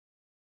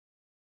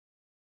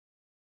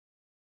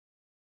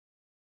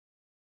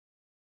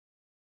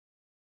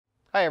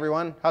Hi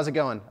everyone, how's it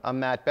going? I'm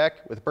Matt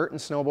Beck with Burton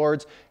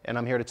Snowboards, and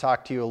I'm here to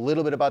talk to you a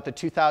little bit about the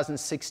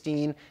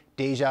 2016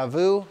 Deja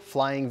Vu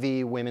Flying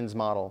V women's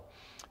model.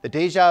 The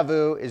Deja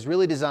Vu is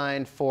really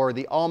designed for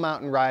the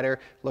all-mountain rider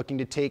looking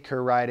to take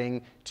her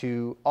riding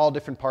to all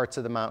different parts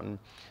of the mountain.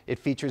 It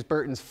features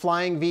Burton's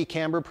Flying V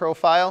camber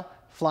profile.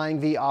 Flying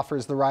V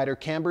offers the rider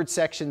cambered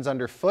sections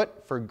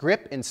underfoot for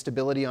grip and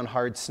stability on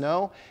hard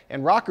snow,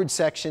 and rockered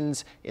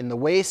sections in the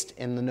waist,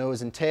 in the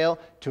nose and tail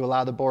to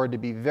allow the board to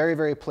be very,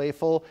 very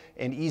playful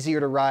and easier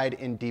to ride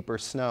in deeper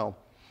snow.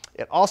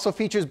 It also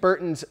features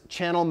Burton's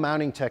channel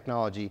mounting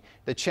technology.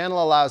 The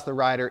channel allows the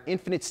rider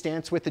infinite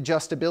stance width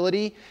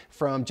adjustability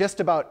from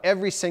just about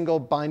every single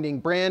binding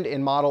brand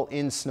and model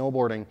in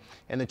snowboarding.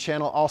 And the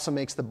channel also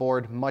makes the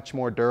board much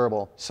more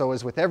durable. So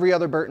as with every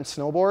other Burton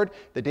snowboard,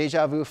 the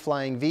Deja Vu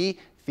Flying V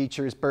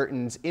features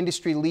Burton's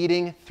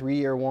industry-leading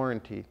 3-year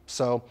warranty.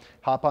 So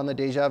hop on the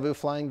Deja Vu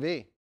Flying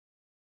V.